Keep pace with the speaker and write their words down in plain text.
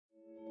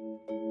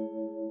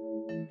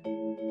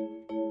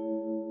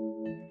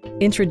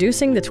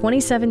Introducing the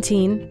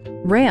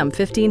 2017 Ram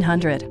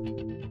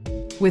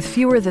 1500. With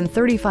fewer than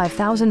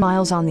 35,000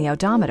 miles on the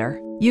odometer,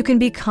 you can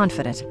be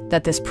confident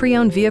that this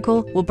pre-owned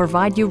vehicle will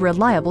provide you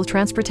reliable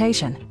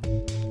transportation.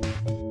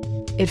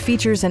 It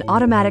features an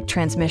automatic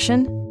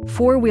transmission,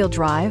 four-wheel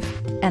drive,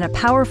 and a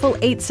powerful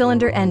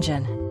 8-cylinder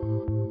engine.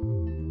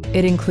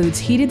 It includes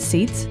heated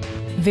seats,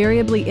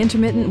 variably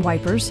intermittent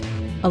wipers,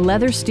 a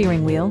leather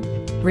steering wheel,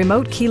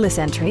 remote keyless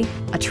entry,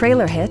 a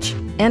trailer hitch,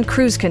 and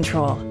cruise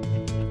control.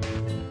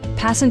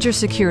 Passenger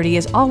security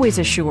is always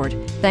assured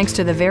thanks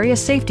to the various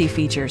safety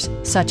features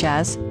such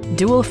as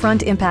dual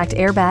front impact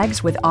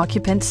airbags with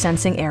occupant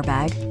sensing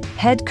airbag,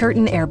 head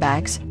curtain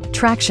airbags,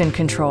 traction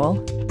control,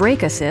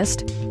 brake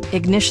assist,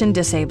 ignition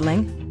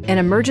disabling, an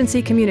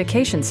emergency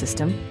communication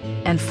system,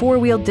 and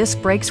four-wheel disc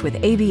brakes with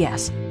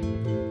ABS.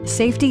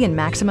 Safety and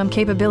maximum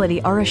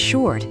capability are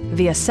assured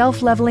via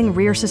self-leveling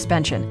rear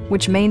suspension,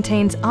 which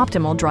maintains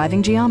optimal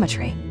driving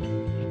geometry.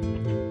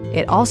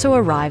 It also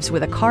arrives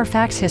with a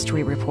Carfax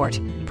history report,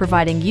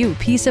 providing you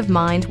peace of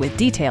mind with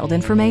detailed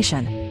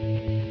information.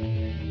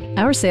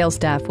 Our sales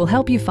staff will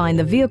help you find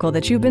the vehicle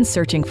that you've been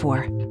searching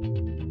for.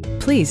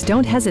 Please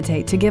don't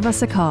hesitate to give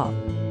us a call.